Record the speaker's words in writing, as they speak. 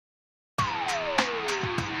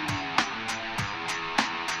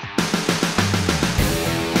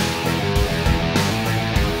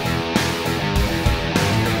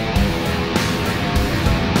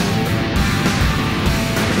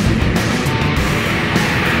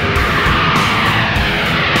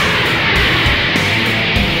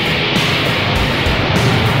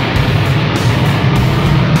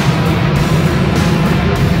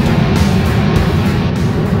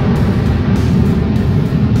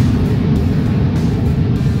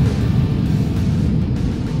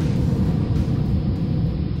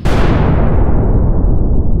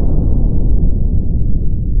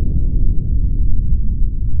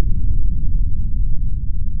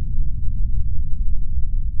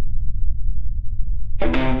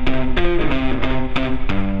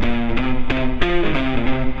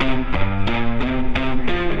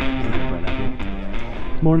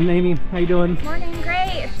Morning, Amy. How you doing? Morning,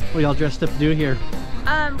 great. What are y'all dressed up to do here?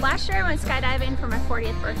 Last year I went skydiving for my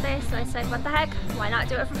 40th birthday, so I said, what the heck? Why not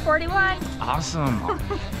do it for 41? Awesome.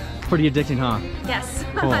 Pretty addicting, huh? Yes,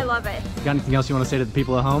 Cool. I love it. Got anything else you want to say to the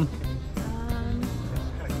people at home?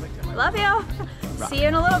 Love you. See you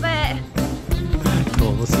in a little bit.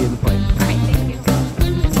 Cool. We'll see you in the plane. All right, thank you.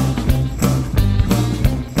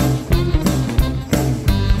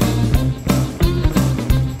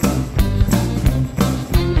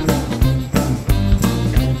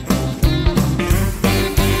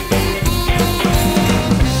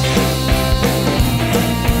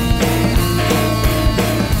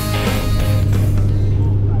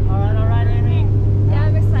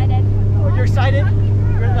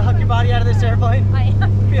 Body out of this airplane? I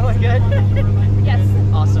am. Feeling good? Yes.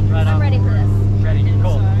 Awesome, right on. I'm ready for this. Ready?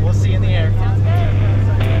 Cool. We'll see you in the air. Sounds good.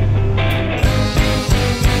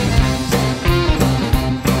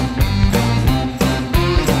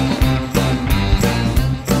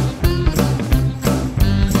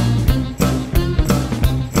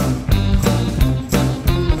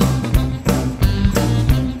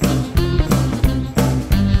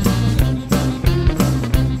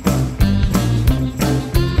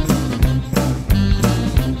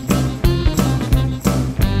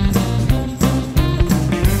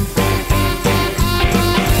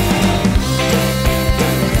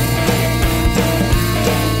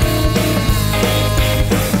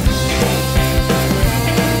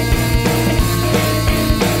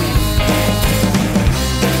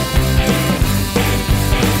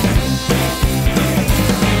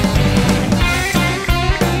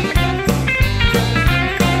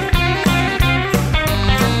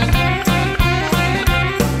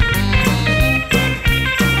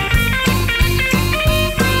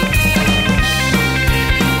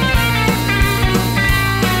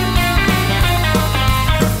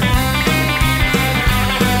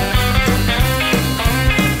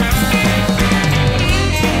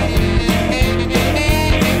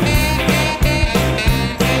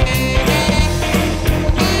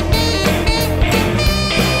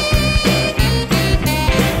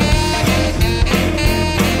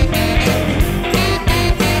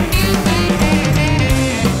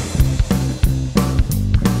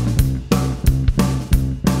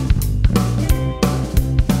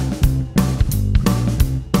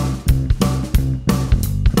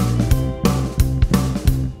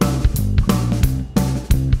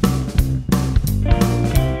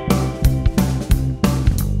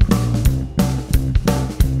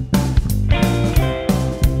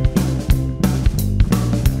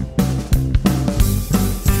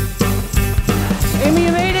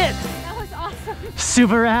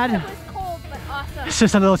 Super rad. It was cold, but awesome. It's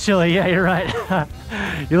just a little chilly. Yeah, you're right.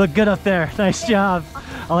 You look good up there. Nice job.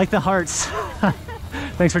 I like the hearts.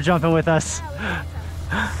 Thanks for jumping with us.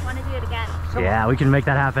 Want to do it again? Yeah, we can make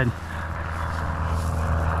that happen.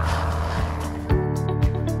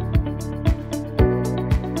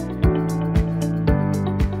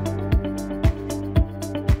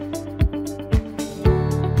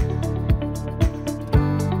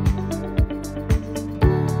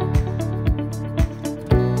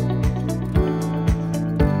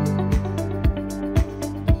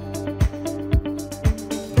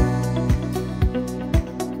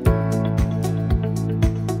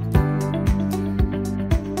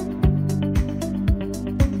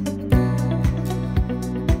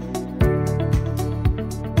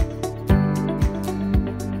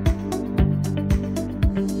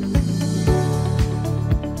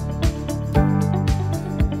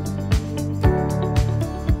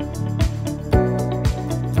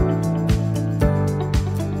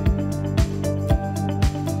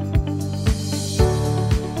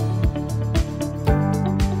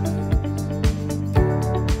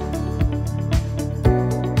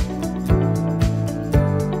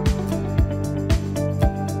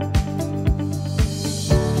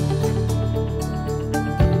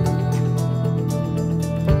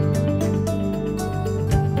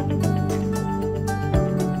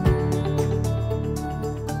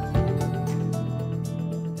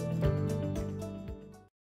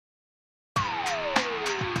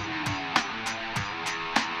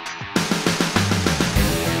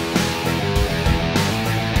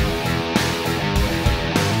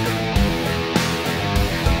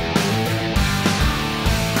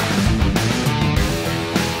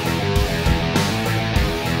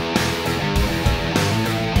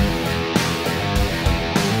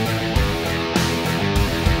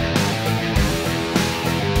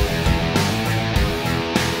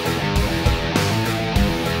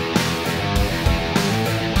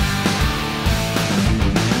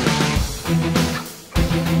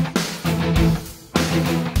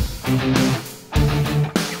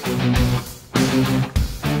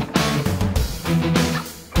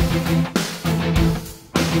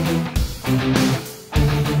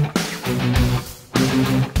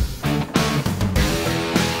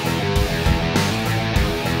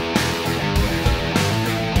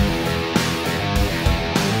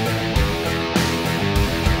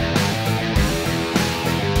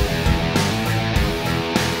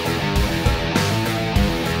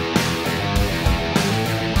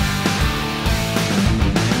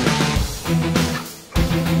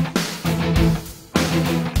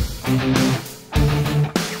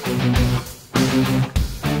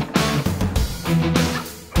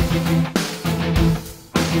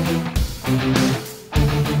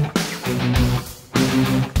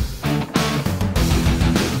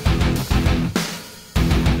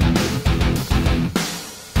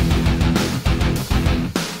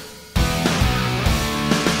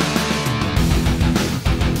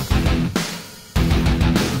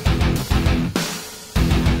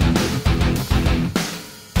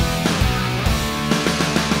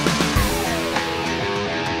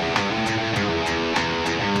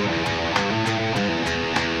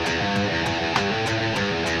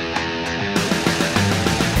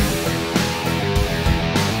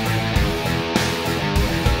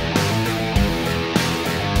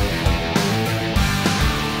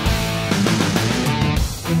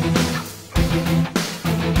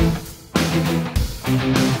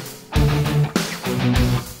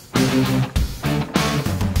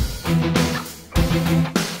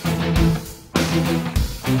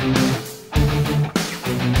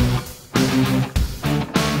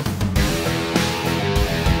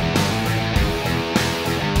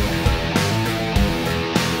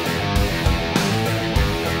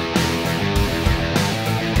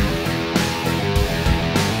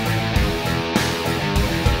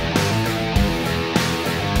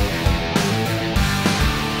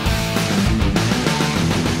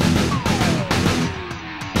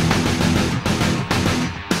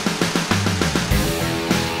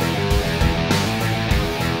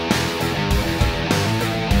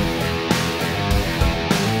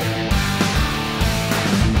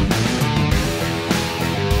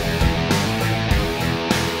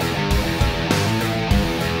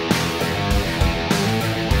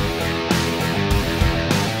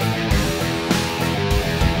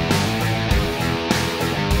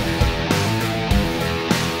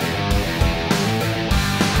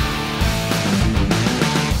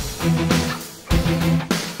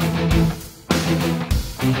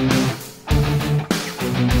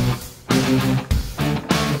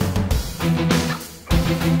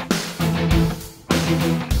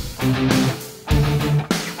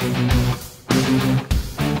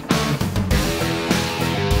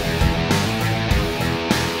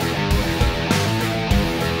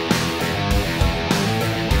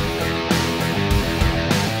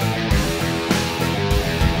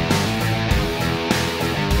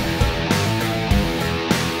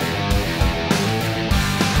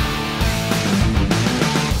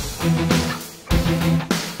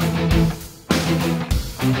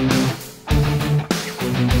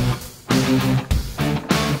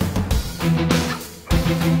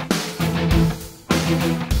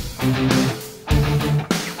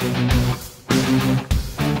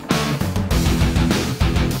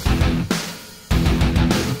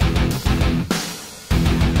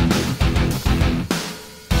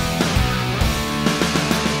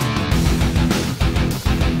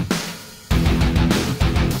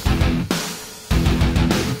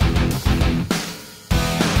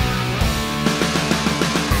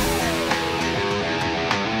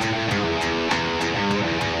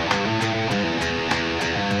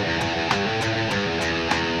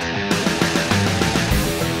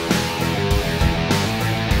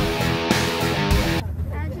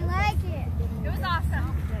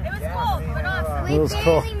 It was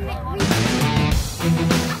cool.